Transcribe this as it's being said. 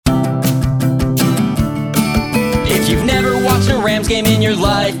Rams game in your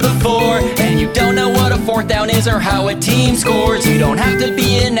life before, and you don't know what a fourth down is or how a team scores. You don't have to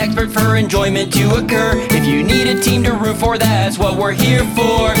be an expert for enjoyment to occur. If you need a team to root for, that's what we're here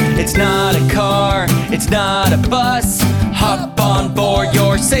for. It's not a car, it's not a bus. Hop on board,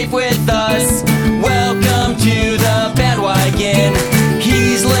 you're safe with us. Welcome to the Bandwagon.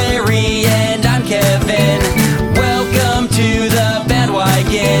 He's Larry and I'm Kevin. Welcome to the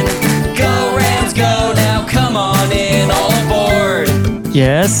Bandwagon. Go Rams, go now, come on in, all aboard.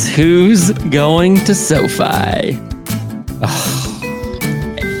 Yes, who's going to SoFi?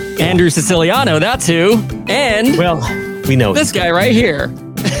 Andrew Siciliano, that's who. And well, we know this guy right here.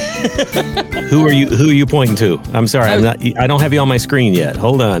 Who are you pointing to? I'm sorry, I don't have you on my screen yet.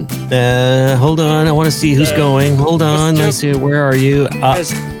 Hold on. I want to see who's going. Hold on. Let's see. Where are you?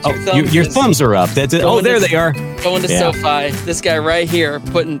 Your thumbs are up. That's it. Oh, there they are. Going to SoFi. This guy right here,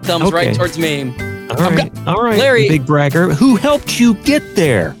 putting thumbs right towards me. All right, Larry, big bragger. Who helped you get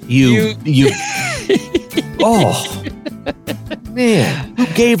there? You. Oh, man. Who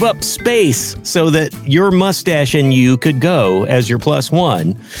gave up space so that your mustache and you could go as your plus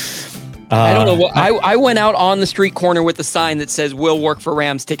one? I don't know. I went out on the street corner with a sign that says, "Will work for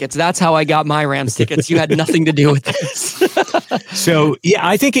Rams tickets." That's how I got my Rams tickets. You had nothing to do with this. So, yeah,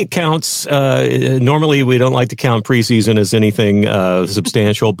 I think it counts. Normally, we don't like to count preseason as anything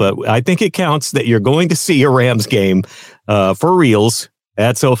substantial, but I think it counts that you're going to see a Rams game for reals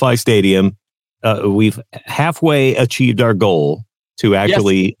at SoFi Stadium. We've halfway achieved our goal to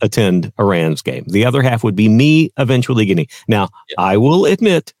actually attend a Rams game. The other half would be me eventually getting. Now, I will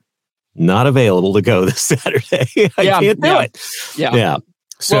admit, not available to go this Saturday. I can't do it. Yeah.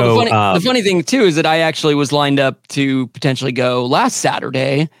 So the funny thing too is that I actually was lined up to potentially go last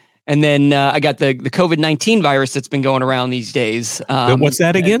Saturday, and then I got the COVID-19 virus that's been going around these days. What's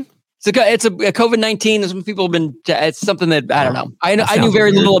that again? It's a COVID-19. Some people have been. It's something that I don't know. I knew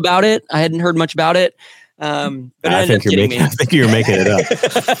very little about it. I hadn't heard much about it. But I think you're making it up.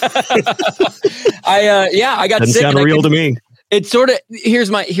 I got Doesn't sick. Sound real to me. It's sort of here's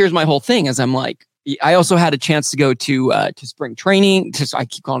my whole thing. Is I'm like, I also had a chance to go to spring training. I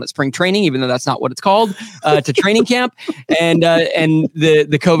keep calling it spring training, even though that's not what it's called. To training camp, and the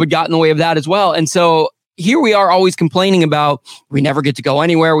COVID got in the way of that as well. And so here we are, always complaining about we never get to go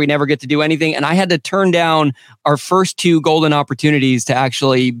anywhere, we never get to do anything. And I had to turn down our first two golden opportunities to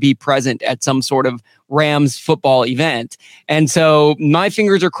actually be present at some sort of Rams football event. And so my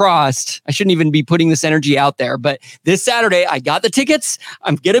fingers are crossed. I shouldn't even be putting this energy out there, but this Saturday I got the tickets.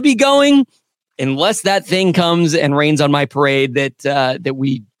 I'm going to be going unless that thing comes and rains on my parade that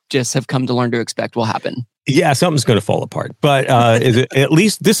we just have come to learn to expect will happen. Yeah, something's going to fall apart. But at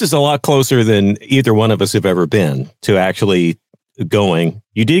least this is a lot closer than either one of us have ever been to actually going.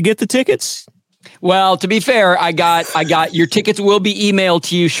 You did get the tickets? Well, to be fair, I got your tickets will be emailed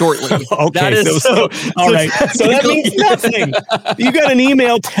to you shortly. Okay, all right. So that means nothing. You got an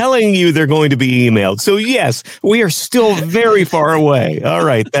email telling you they're going to be emailed. So yes, we are still very far away. All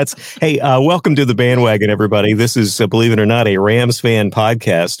right. Hey, welcome to the Bandwagon, everybody. This is, believe it or not, a Rams fan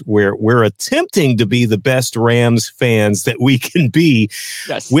podcast where we're attempting to be the best Rams fans that we can be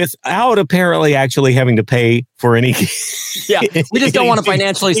without apparently actually having to pay for any. Yeah, we just don't want to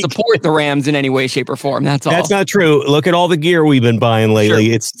financially support the Rams in any way, shape, or form. That's all. That's not true. Look at all the gear we've been buying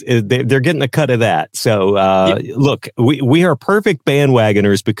lately. Sure. They're getting a cut of that. So look, we are perfect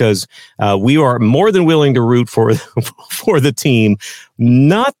bandwagoners because we are more than willing to root for the team.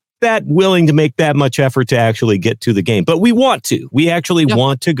 Not that willing to make that much effort to actually get to the game, but we want to. We actually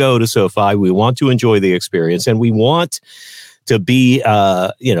want to go to SoFi. We want to enjoy the experience, and we want to be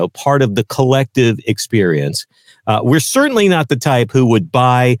part of the collective experience. We're certainly not the type who would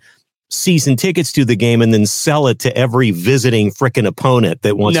buy season tickets to the game and then sell it to every visiting frickin' opponent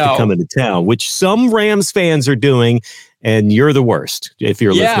that wants to come into town, which some Rams fans are doing, and you're the worst if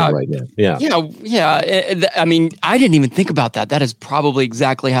you're listening right now. Yeah. I mean, I didn't even think about that. That is probably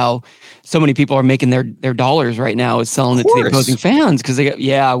exactly how so many people are making their dollars right now, is selling it to the opposing fans, because we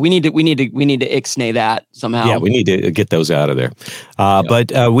need to ixnay that somehow. Yeah, we need to get those out of there.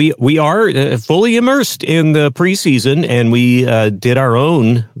 But we are fully immersed in the preseason, and we did our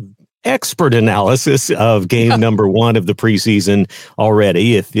own expert analysis of game number one of the preseason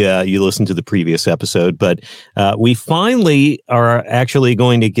already, if you listen to the previous episode. But we finally are actually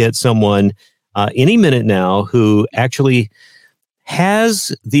going to get someone any minute now who actually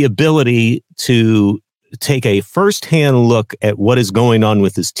has the ability to take a firsthand look at what is going on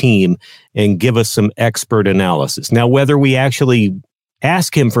with his team and give us some expert analysis. Now, whether we actually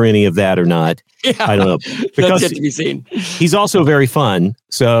ask him for any of that or not I don't know. Because that's yet to be seen. He's also very fun,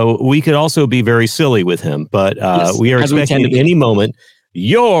 so we could also be very silly with him. But we are expecting at any moment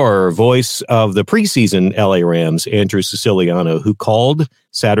your voice of the preseason LA Rams, Andrew Siciliano, who called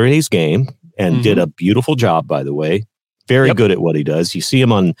Saturday's game and did a beautiful job, by the way. Very good at what he does. You see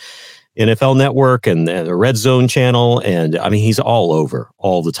him on NFL Network and the Red Zone channel, and I mean, he's all over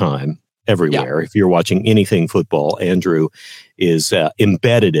all the time, everywhere. If you're watching anything football, Andrew is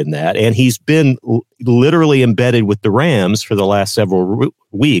embedded in that, and he's been literally embedded with the Rams for the last several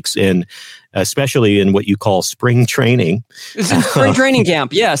weeks, and especially in what you call spring training. This is spring training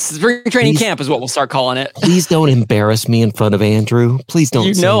camp. Yes, spring training camp is what we'll start calling it. Please don't embarrass me in front of Andrew. Please don't.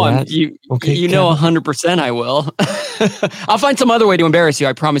 You know, you know, 100% I will. I'll find some other way to embarrass you.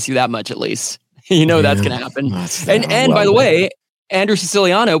 I promise you that much, at least. You know that's going to happen. And by the way, Andrew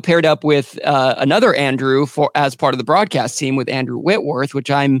Siciliano paired up with another Andrew as part of the broadcast team with Andrew Whitworth, which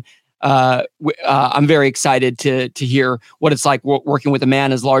I'm very excited to hear what it's like working with a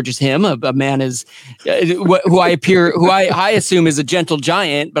man as large as him, a man who I assume is a gentle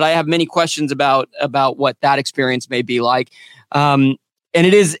giant, but I have many questions about what that experience may be like. And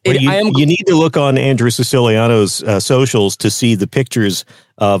you need to look on Andrew Siciliano's socials to see the pictures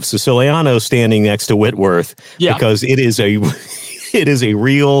of Siciliano standing next to Whitworth, because it is a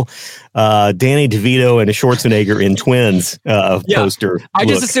real Danny DeVito and a Schwarzenegger in twins poster. I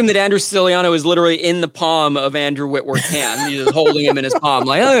just assume that Andrew Siciliano is literally in the palm of Andrew Whitworth's hand. He's just holding him in his palm,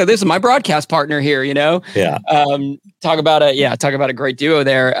 like, oh, this is my broadcast partner here. You know, talk about a great duo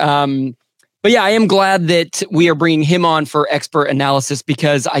there. But yeah, I am glad that we are bringing him on for expert analysis,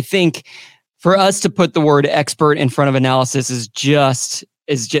 because I think for us to put the word expert in front of analysis is just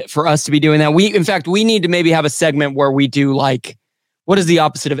for us to be doing that. We need to maybe have a segment where we do like, what is the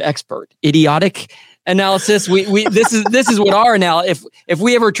opposite of expert? Idiotic analysis. This is what our analysis. If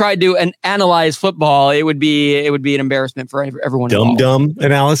we ever tried to analyze football, it would be an embarrassment for everyone. Dumb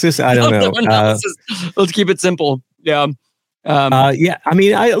analysis. I don't know. Let's keep it simple. Yeah. I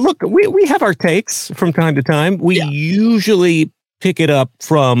mean, we have our takes from time to time. We usually pick it up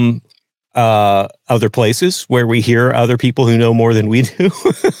from other places where we hear other people who know more than we do.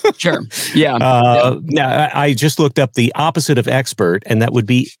 Sure. Yeah. Now, I just looked up the opposite of expert, and that would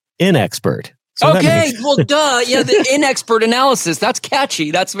be inexpert. So okay. Well, duh. Yeah. The inexpert analysis. That's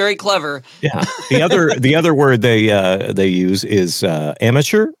catchy. That's very clever. Yeah. The other word they use is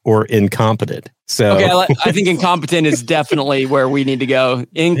amateur or incompetent. So okay, I think incompetent is definitely where we need to go.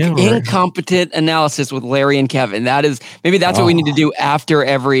 Incompetent analysis with Larry and Kevin. That's what we need to do after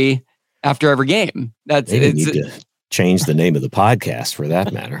every game. Need to change the name of the podcast for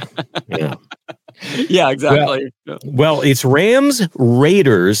that matter. Yeah. Yeah, exactly. Well, it's Rams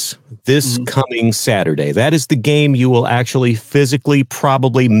Raiders this coming Saturday. That is the game you will actually physically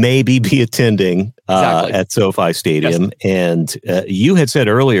probably maybe be attending at SoFi Stadium. Yes. And you had said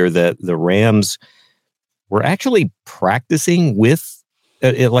earlier that the Rams were actually practicing with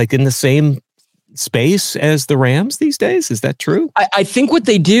like in the same space as the Rams these days. Is that true? I think what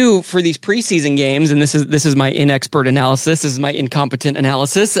they do for these preseason games, and this is my inexpert analysis, this is my incompetent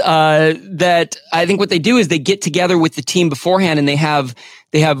analysis, that I think what they do is they get together with the team beforehand and they have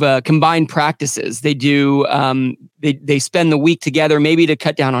combined practices. They do they spend the week together, maybe to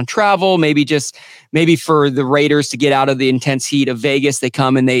cut down on travel, maybe for the Raiders to get out of the intense heat of Vegas. They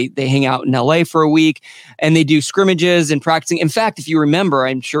come and they hang out in LA for a week and they do scrimmages and practicing. In fact, if you remember,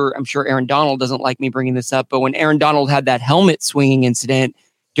 I'm sure Aaron Donald doesn't like me bringing this up, but when Aaron Donald had that helmet swinging incident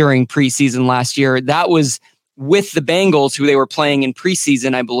during preseason last year, that was with the Bengals, who they were playing in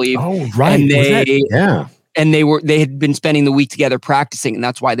preseason, I believe. Oh, right. And and they had been spending the week together practicing, and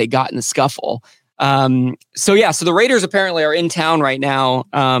that's why they got in the scuffle. So the Raiders apparently are in town right now.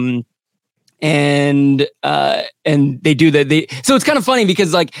 And they do that. So it's kind of funny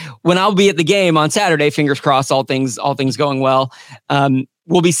because like when I'll be at the game on Saturday, fingers crossed, all things going well,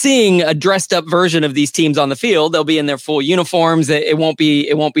 we'll be seeing a dressed up version of these teams on the field. They'll be in their full uniforms. It won't be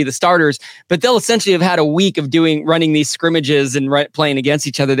the starters, but they'll essentially have had a week of running these scrimmages and playing against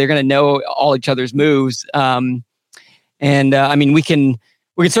each other. They're going to know all each other's moves. I mean, we can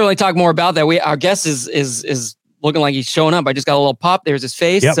certainly talk more about that. Our guest is looking like he's showing up. I just got a little pop. There's his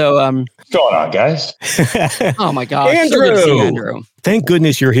face. Yep. So, what's going on, guys? Oh my gosh. Andrew. So good to see you, Andrew. Thank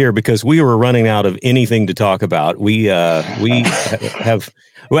goodness you're here because we were running out of anything to talk about. We have,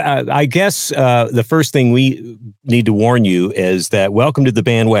 I guess the first thing we need to warn you is that Welcome to the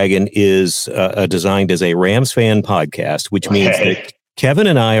Bandwagon is designed as a Rams fan podcast, which means that Kevin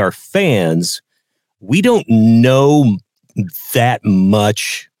and I are fans. We don't know that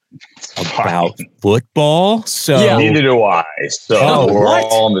much about football, so neither do I. So we're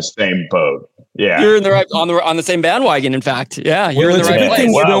all in the same boat. Yeah, you're in the right on the same bandwagon. In fact, yeah, you're in the right place.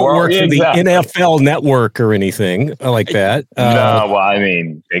 You don't work for the NFL Network or anything like that. No, well, I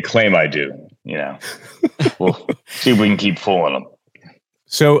mean, they claim I do. You know, we'll see if we can keep fooling them.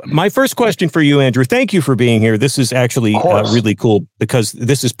 So my first question for you, Andrew, thank you for being here. This is actually really cool because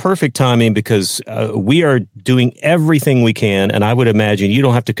this is perfect timing because we are doing everything we can. And I would imagine you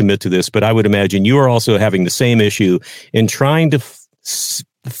don't have to commit to this, but I would imagine you are also having the same issue in trying to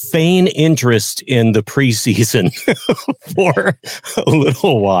feign interest in the preseason for a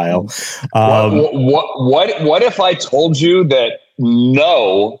little while. What if I told you that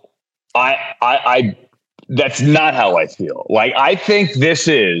no, I that's not how I feel. Like, I think this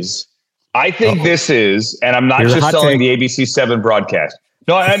is, and I'm not just telling the ABC7 broadcast.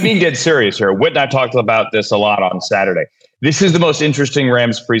 No, I'm being dead serious here. Whit and I talked about this a lot on Saturday. This is the most interesting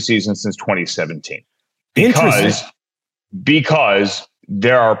Rams preseason since 2017. Because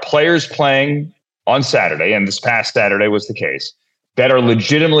there are players playing on Saturday, and this past Saturday was the case, that are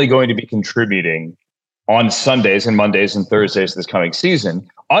legitimately going to be contributing on Sundays and Mondays and Thursdays this coming season,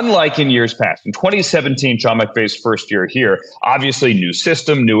 unlike in years past. In 2017, Sean McVay's first year here, obviously new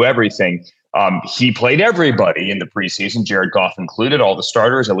system, new everything. He played everybody in the preseason, Jared Goff included, all the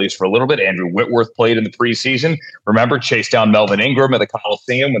starters, at least for a little bit. Andrew Whitworth played in the preseason. Remember, chased down Melvin Ingram at the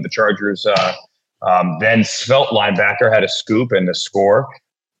Coliseum when the Chargers, then svelte linebacker, had a scoop and a score.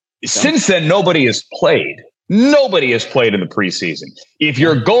 Since then, nobody has played. Nobody has played in the preseason. If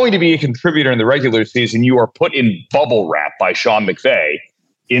you're going to be a contributor in the regular season, you are put in bubble wrap by Sean McVay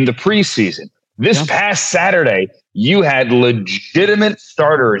in the preseason. This past Saturday, you had legitimate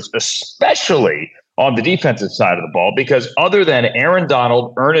starters, especially on the defensive side of the ball, because other than Aaron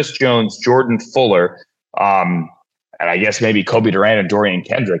Donald, Ernest Jones, Jordan Fuller, and I guess maybe Kobe Durant and Dorian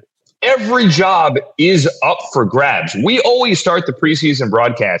Kendrick, every job is up for grabs. We always start the preseason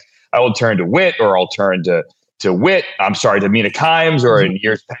broadcast. I will turn to Whit, or I'll turn to Mina Kimes, or in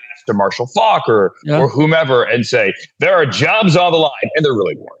years past to Marshall Faulk or whomever, and say, there are jobs on the line. And there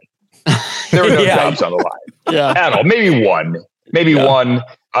really weren't. There were no jobs on the line at all. Maybe one.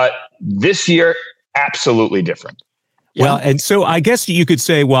 This year, absolutely different. Well, and so I guess you could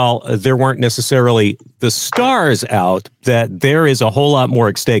say, while there weren't necessarily the stars out, that there is a whole lot more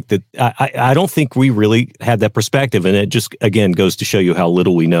at stake that I don't think we really had that perspective. And it just, again, goes to show you how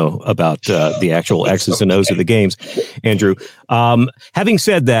little we know about the actual X's and O's of the games, Andrew. Having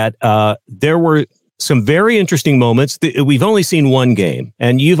said that, there were some very interesting moments. We've only seen one game,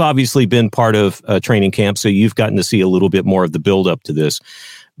 and you've obviously been part of training camp, so you've gotten to see a little bit more of the build-up to this.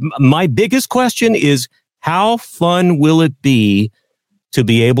 My biggest question is, how fun will it be to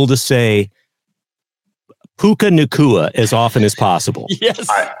be able to say Puka Nacua as often as possible? Yes.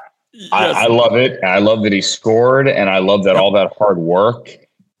 I love it. I love that he scored, and I love that all that hard work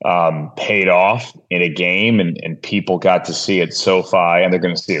paid off in a game, and people got to see it SoFi, and they're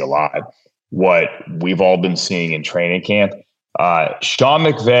going to see it live, what we've all been seeing in training camp. Sean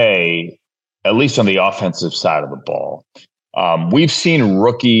McVay, at least on the offensive side of the ball, we've seen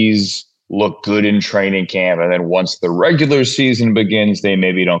rookies look good in training camp, and then once the regular season begins, they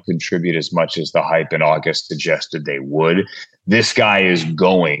maybe don't contribute as much as the hype in August suggested they would. This guy is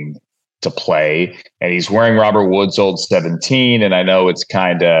going to play, and he's wearing Robert Woods' old 17, and I know it's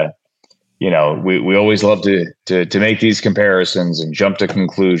kind of, we always love to make these comparisons and jump to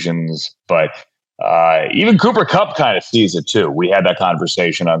conclusions, but even Cooper Kupp kind of sees it too. We had that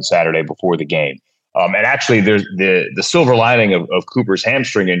conversation on Saturday before the game. And actually, there's the silver lining of Cooper's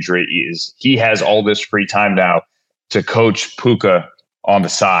hamstring injury is he has all this free time now to coach Puka on the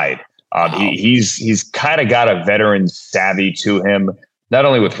side. He's kind of got a veteran savvy to him, not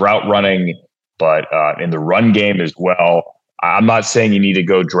only with route running, but in the run game as well. I'm not saying you need to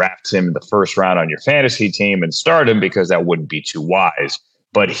go draft him in the first round on your fantasy team and start him, because that wouldn't be too wise.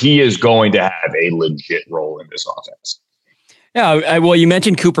 But he is going to have a legit role in this offense. Yeah, well, you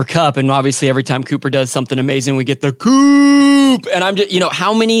mentioned Cooper Kupp, and obviously every time Cooper does something amazing, we get the Coop. And I'm just,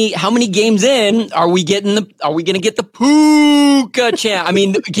 how many games in are we going to get the Puka chant? I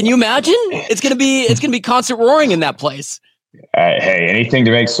mean, can you imagine? It's going to be constant roaring in that place. Hey, anything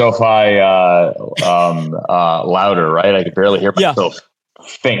to make SoFi louder, right? I can barely hear myself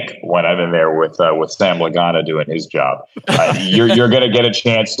think when I'm in there with Sam Lagana doing his job. You're going to get a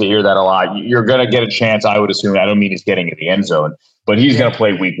chance to hear that a lot. You're going to get a chance, I would assume. I don't mean he's getting in the end zone, but he's going to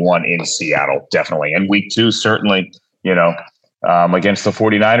play week 1 in Seattle, definitely. And week 2, certainly, against the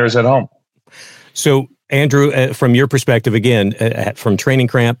 49ers at home. So, Andrew, from your perspective, again, from training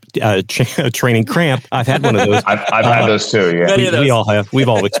cramp, I've had one of those. I've had those too. Yeah, we all have. We've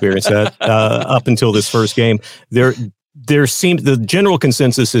all experienced that up until this first game. the general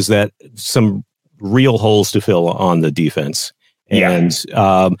consensus is that some real holes to fill on the defense, and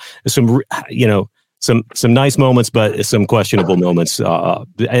some nice moments, but some questionable moments.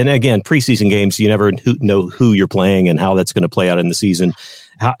 And again, preseason games, you never know who you're playing and how that's going to play out in the season.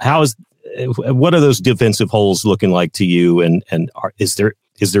 What are those defensive holes looking like to you? And is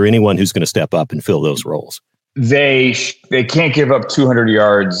there anyone who's going to step up and fill those roles? They can't give up 200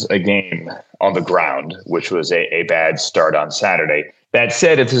 yards a game on the ground, which was a bad start on Saturday. That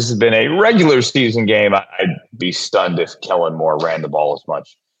said, if this had been a regular season game, I'd be stunned if Kellen Moore ran the ball as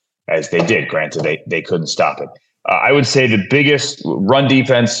much as they did. Granted, they couldn't stop it. I would say the biggest run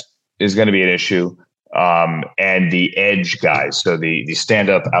defense is going to be an issue, and the edge guys, so the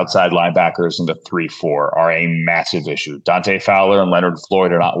stand-up outside linebackers and the 3-4 are a massive issue. Dante Fowler and Leonard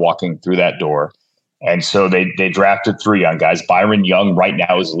Floyd are not walking through that door. And so they drafted 3 young guys. Byron Young right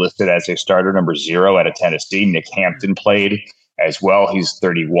now is listed as a starter number 0 out of Tennessee. Nick Hampton played as well. He's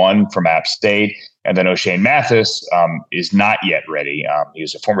 31 from App State. And then O'Shane Mathis is not yet ready. He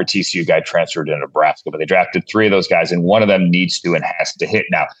was a former TCU guy transferred to Nebraska, but they drafted 3 of those guys, and one of them needs to and has to hit.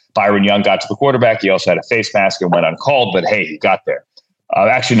 Now, Byron Young got to the quarterback. He also had a face mask and went uncalled, but hey, he got there.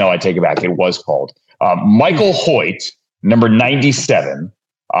 Actually, no, I take it back. It was called. Michael Hoyt, number 97,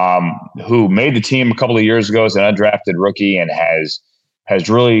 who made the team a couple of years ago as an undrafted rookie and has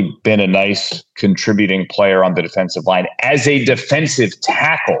really been a nice contributing player on the defensive line as a defensive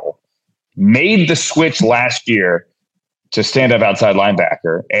tackle, made the switch last year to stand up outside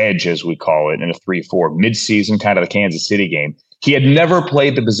linebacker, edge as we call it, in a 3-4 midseason, kind of the Kansas City game. He had never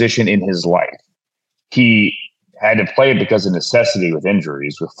played the position in his life. He had to play it because of necessity with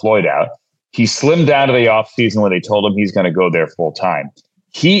injuries, with Floyd out. He slimmed down to the offseason when they told him he's going to go there full time.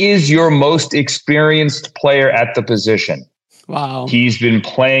 He is your most experienced player at the position. Wow. He's been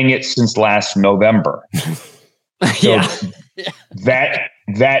playing it since last November. So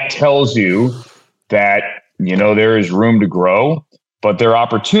that tells you that, there is room to grow, but there are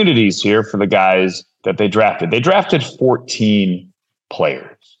opportunities here for the guys that they drafted. They drafted 14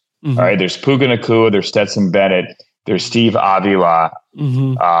 players. Mm-hmm. All right. There's Puka Nacua, there's Stetson Bennett, there's Steve Avila.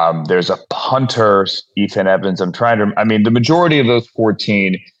 Mm-hmm. There's a punter, Ethan Evans. The majority of those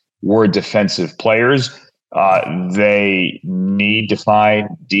 14 were defensive players. They need to find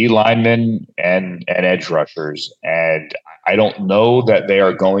D linemen and edge rushers. And I don't know that they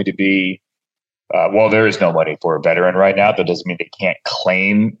are going to be, there is no money for a veteran right now. That doesn't mean they can't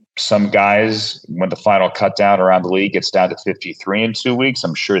claim some guys when the final cut down around the league gets down to 53 in 2 weeks.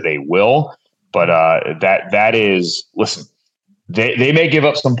 I'm sure they will. But that is, listen, they may give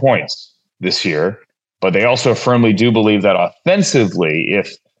up some points this year, but they also firmly do believe that offensively,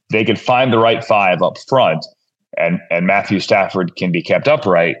 if they could find the right 5 up front and Matthew Stafford can be kept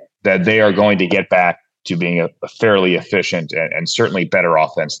upright, that they are going to get back to being a fairly efficient and certainly better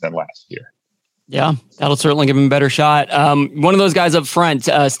offense than last year. Yeah, that'll certainly give him a better shot. One of those guys up front,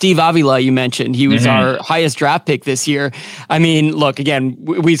 Steve Avila, you mentioned, he was our highest draft pick this year. I mean, look, again,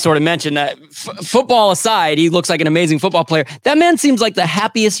 we sort of mentioned that football aside, he looks like an amazing football player. That man seems like the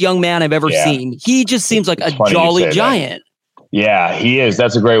happiest young man I've ever seen. He just seems like a jolly giant. That. Yeah, he is.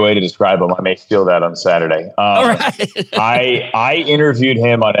 That's a great way to describe him. I may steal that on Saturday. All right. I interviewed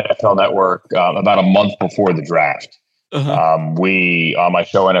him on NFL Network about a month before the draft. Uh-huh. We on my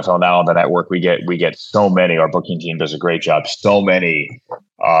show NFL Now on the network, we get so many. Our booking team does a great job. So many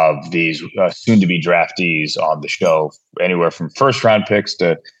of these soon to be draftees on the show, anywhere from first round picks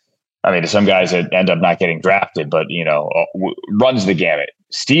to some guys that end up not getting drafted, but runs the gamut.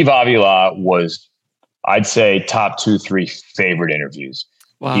 Steve Avila was, I'd say, top 2-3 favorite interviews.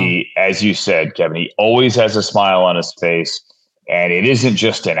 Wow. He, as you said, Kevin, he always has a smile on his face, and it isn't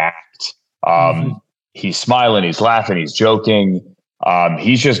just an act. He's smiling, he's laughing, he's joking.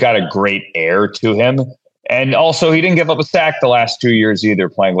 He's just got a great air to him. And also, he didn't give up a sack the last 2 years either,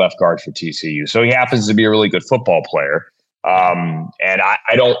 playing left guard for TCU. So he happens to be a really good football player. And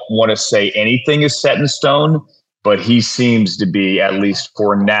I don't want to say anything is set in stone, but he seems to be, at least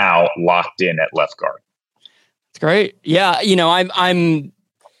for now, locked in at left guard. It's great. Yeah,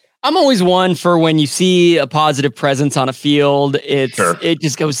 I'm always one for when you see a positive presence on a field, it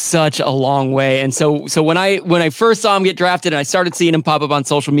just goes such a long way. And so when I first saw him get drafted and I started seeing him pop up on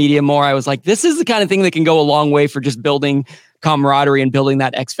social media more, I was like, this is the kind of thing that can go a long way for just building camaraderie and building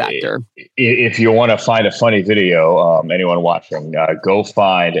that X factor. If you want to find a funny video, anyone watching, go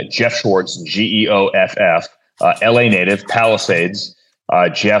find Jeff Schwartz, Geoff, LA native, Palisades.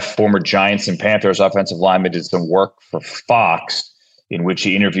 Jeff, former Giants and Panthers offensive lineman, did some work for Fox, in which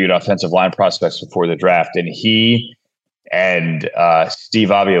he interviewed offensive line prospects before the draft. And he and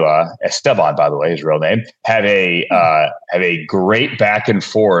Steve Avila, Esteban, by the way, his real name, have a great back and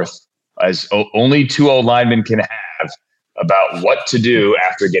forth, as only two O-linemen can have, about what to do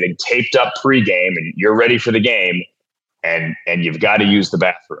after getting taped up pregame and you're ready for the game, and you've got to use the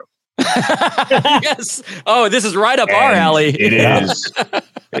bathroom. Yes. Oh, this is right up our alley. It is.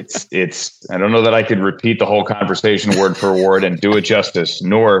 It's. I don't know that I could repeat the whole conversation word for word and do it justice,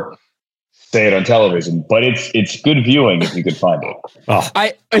 nor say it on television, but it's good viewing if you could find it. Oh.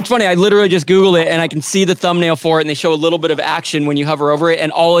 It's funny. I literally just Googled it and I can see the thumbnail for it, and they show a little bit of action when you hover over it,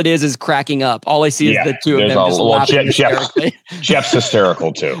 and all it is cracking up. All I see is the two of them just laughing hysterically. Jeff's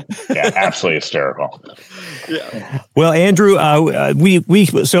hysterical too. Yeah, absolutely hysterical. Yeah. Well, Andrew, we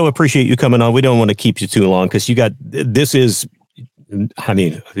so appreciate you coming on. We don't want to keep you too long because this is. I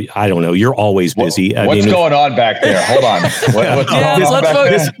mean, I don't know. You're always busy. What's going on back there? Hold on.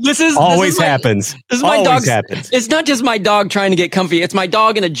 This always happens. This is my dog. It's not just my dog trying to get comfy. It's my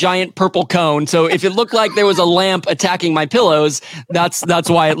dog in a giant purple cone. So if it looked like there was a lamp attacking my pillows, that's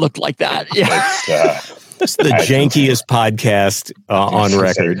why it looked like that. Yeah. That's the jankiest podcast on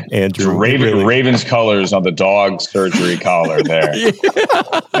record, Andrew. Ravens colors on the dog surgery collar there.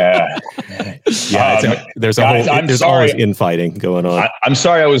 There's always infighting going on. I'm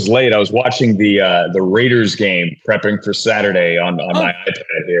sorry I was late. I was watching the Raiders game, prepping for Saturday on my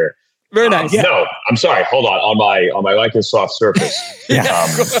iPad here. Very nice. No, I'm sorry. Hold on my Microsoft Surface,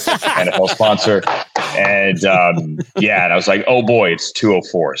 NFL sponsor, and and I was like, oh boy, it's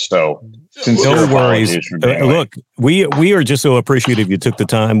 2:04. So no worries. Look, we are just so appreciative you took the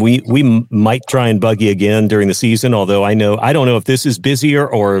time. We might try and bug you again during the season, although I don't know if this is busier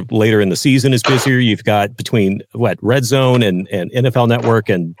or later in the season is busier. You've got between Red Zone and NFL Network,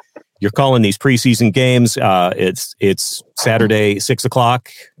 and you're calling these preseason games. It's Saturday 6:00,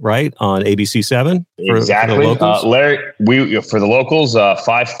 right, on ABC7. Exactly, Larry. For the locals,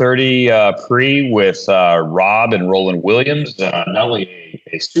 5:30 pre with Rob and Roland Williams. Not only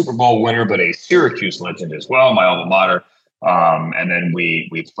a Super Bowl winner, but a Syracuse legend as well, my alma mater. And then we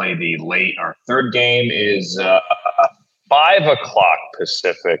play the late. Our third game is 5:00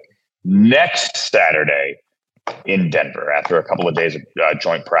 Pacific next Saturday in Denver after a couple of days of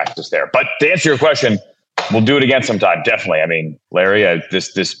joint practice there. But to answer your question, we'll do it again sometime. Definitely. I mean, Larry,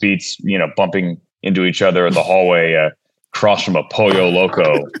 this beats, bumping into each other in the hallway across from a Pollo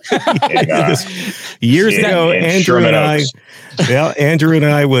Loco. Years ago, Andrew and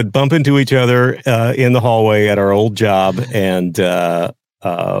I would bump into each other in the hallway at our old job, and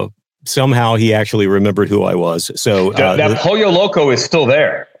somehow he actually remembered who I was. So that Pollo Loco is still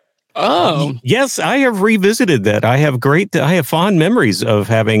there. Oh yes, I have revisited that. I have fond memories of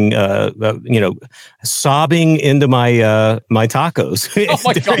having sobbing into my my tacos. Oh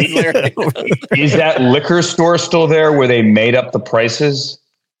my God, is that liquor store still there where they made up the prices?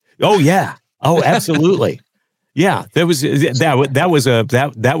 Oh yeah. Oh, absolutely. Yeah, that was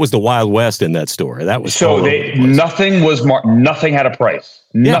the Wild West in that store. That was nothing had a price.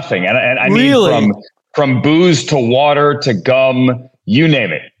 Yeah. Nothing, and I really? mean from booze to water to gum. You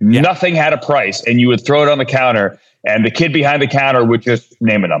name it. Yeah. Nothing had a price, and you would throw it on the counter, and the kid behind the counter would just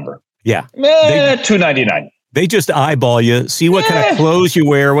name a number. Yeah, $2.99. They just eyeball you, see what kind of clothes you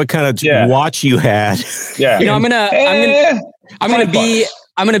wear, what kind of watch you had. Yeah, I'm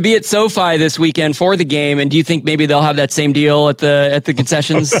gonna be at SoFi this weekend for the game, and do you think maybe they'll have that same deal at the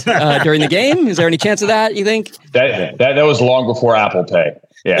concessions during the game? Is there any chance of that? You think that was long before Apple Pay?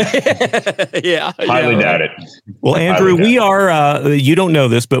 Yeah. Highly doubt it. Well, Andrew, we are, you don't know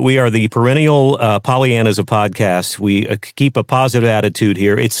this, but we are the perennial Pollyannas of podcasts. We keep a positive attitude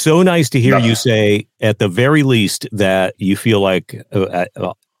here. It's so nice to hear you say, at the very least, that you feel like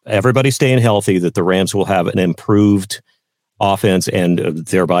everybody's staying healthy, that the Rams will have an improved offense and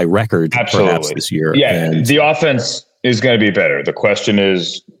thereby record perhaps this year. Yeah, and the offense is going to be better. The question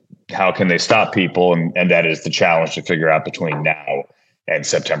is, how can they stop people? And that is the challenge to figure out between now and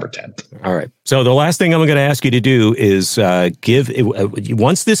September 10th. All right. So the last thing I'm going to ask you to do is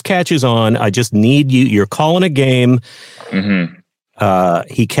once this catches on, I just need you. You're calling a game. Mm-hmm.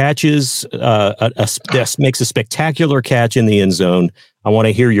 He catches, makes a spectacular catch in the end zone. I want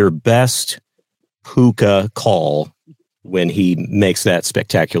to hear your best Puka call when he makes that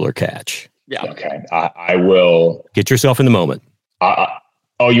spectacular catch. Yeah. Okay. I will. Get yourself in the moment.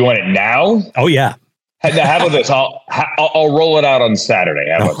 You want it now? Oh, yeah. How about this? I'll roll it out on Saturday.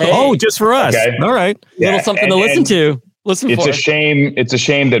 Just for us. Okay. All right. Little something to listen to. It's a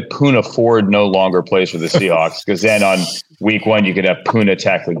shame that Poona Ford no longer plays for the Seahawks, because then on week 1 you could have Poona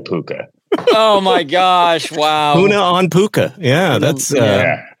tackling Puka. Oh my gosh! Wow. Poona on Puka. Yeah, that's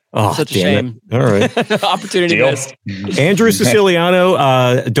Oh, such a damn shame. it. All right. Opportunity Deal. missed. Andrew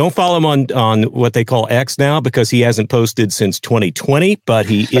Siciliano, don't follow him on what they call X now because he hasn't posted since 2020, but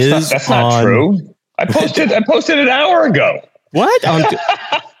he is That's not true. I posted an hour ago. What?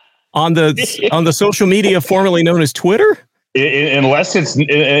 On the social media formerly known as Twitter? Unless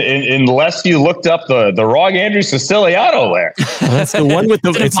you looked up the wrong Andrew Siciliano there. That's the one with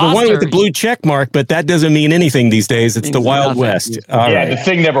the one with the blue check mark, but that doesn't mean anything these days. It's the Wild West. All right. The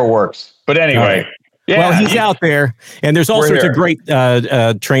thing never works. But anyway. Yeah, well, he's out there, and there's all sorts of great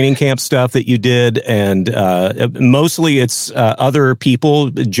training camp stuff that you did, and mostly it's other people,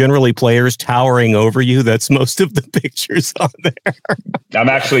 generally players, towering over you. That's most of the pictures on there. I'm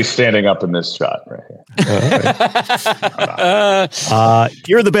actually standing up in this shot right here.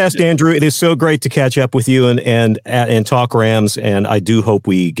 You're the best, Andrew. It is so great to catch up with you and talk Rams, and I do hope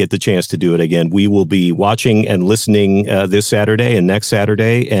we get the chance to do it again. We will be watching and listening this Saturday and next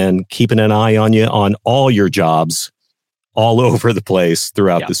Saturday, and keeping an eye on you on all your jobs all over the place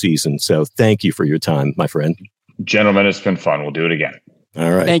throughout the season. So thank you for your time, my friend. Gentlemen, it's been fun. We'll do it again.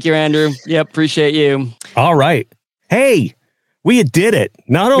 All right. Thank you, Andrew. Yep. Appreciate you. All right. Hey, we did it.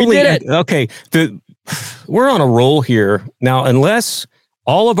 Not only, okay, we're on a roll here now, unless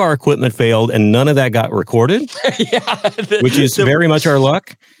all of our equipment failed and none of that got recorded, which is very much our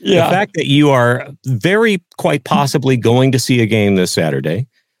luck. Yeah. The fact that you are quite possibly going to see a game this Saturday,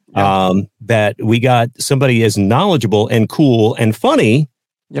 that we got somebody as knowledgeable and cool and funny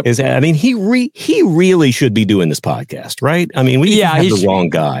is, I mean, he really should be doing this podcast, right? I mean, we have the wrong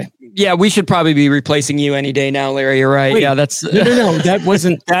guy. Yeah, we should probably be replacing you any day now, Larry. You're right. Wait, yeah, that's no. That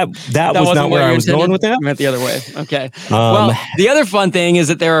wasn't that was not where I was going with that. I meant the other way. Okay. Well, the other fun thing is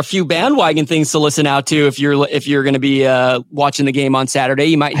that there are a few bandwagon things to listen out to if you're going to be watching the game on Saturday.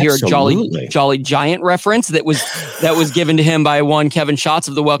 You might hear a Jolly Giant reference that was given to him by one Kevin Schatz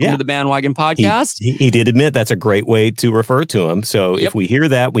of the Welcome to the Bandwagon podcast. He did admit that's a great way to refer to him. So if we hear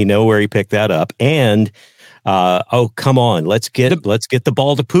that, we know where he picked that up. And come on, let's get the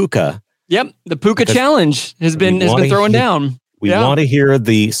ball to Puka. Yep, the Puka challenge has been throwing down. We want to hear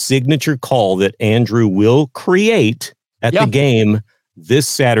the signature call that Andrew will create at the game this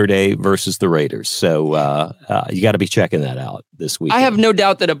Saturday versus the Raiders. So you got to be checking that out this week. I have no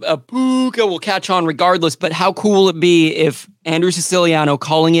doubt that a Puka will catch on regardless, but how cool would it be if Andrew Siciliano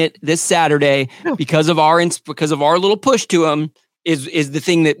calling it this Saturday because of our little push to him is the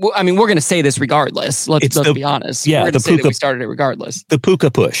thing that, I mean, we're going to say this regardless. Let's be honest. Yeah, we're going to say that we started it regardless. The Puka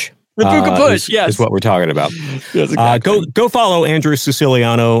push. The Puka push, is what we're talking about. Yes, exactly. Go follow Andrew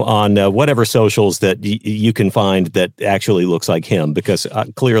Siciliano on whatever socials that you can find that actually looks like him, because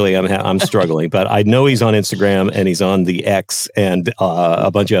clearly I'm struggling, but I know he's on Instagram and he's on the X and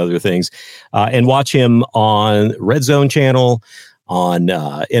a bunch of other things, and watch him on Red Zone channel, on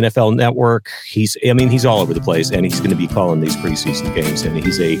NFL Network. He's all over the place, and he's going to be calling these preseason games, and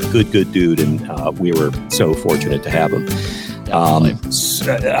he's a good dude, and we were so fortunate to have him. I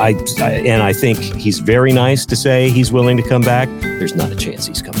think he's very nice to say he's willing to come back. There's not a chance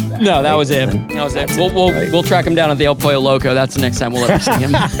he's coming back. No, that was it. We'll track him down at the El Pollo Loco. That's the next time we'll ever see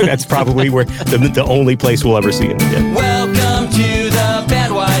him. That's probably where the only place we'll ever see him again.